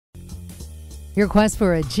Your quest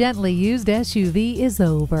for a gently used SUV is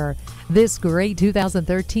over. This great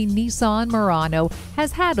 2013 Nissan Murano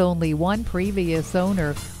has had only one previous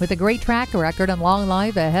owner, with a great track record and long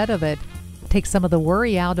life ahead of it. Take some of the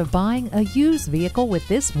worry out of buying a used vehicle with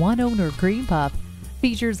this one-owner cream puff.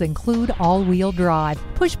 Features include all-wheel drive,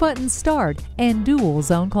 push-button start, and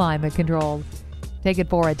dual-zone climate control. Take it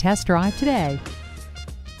for a test drive today.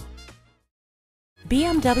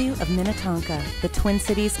 BMW of Minnetonka, the Twin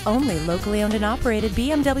Cities' only locally owned and operated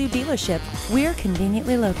BMW dealership. We're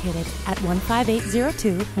conveniently located at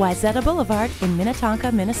 15802 Wayzata Boulevard in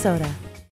Minnetonka, Minnesota.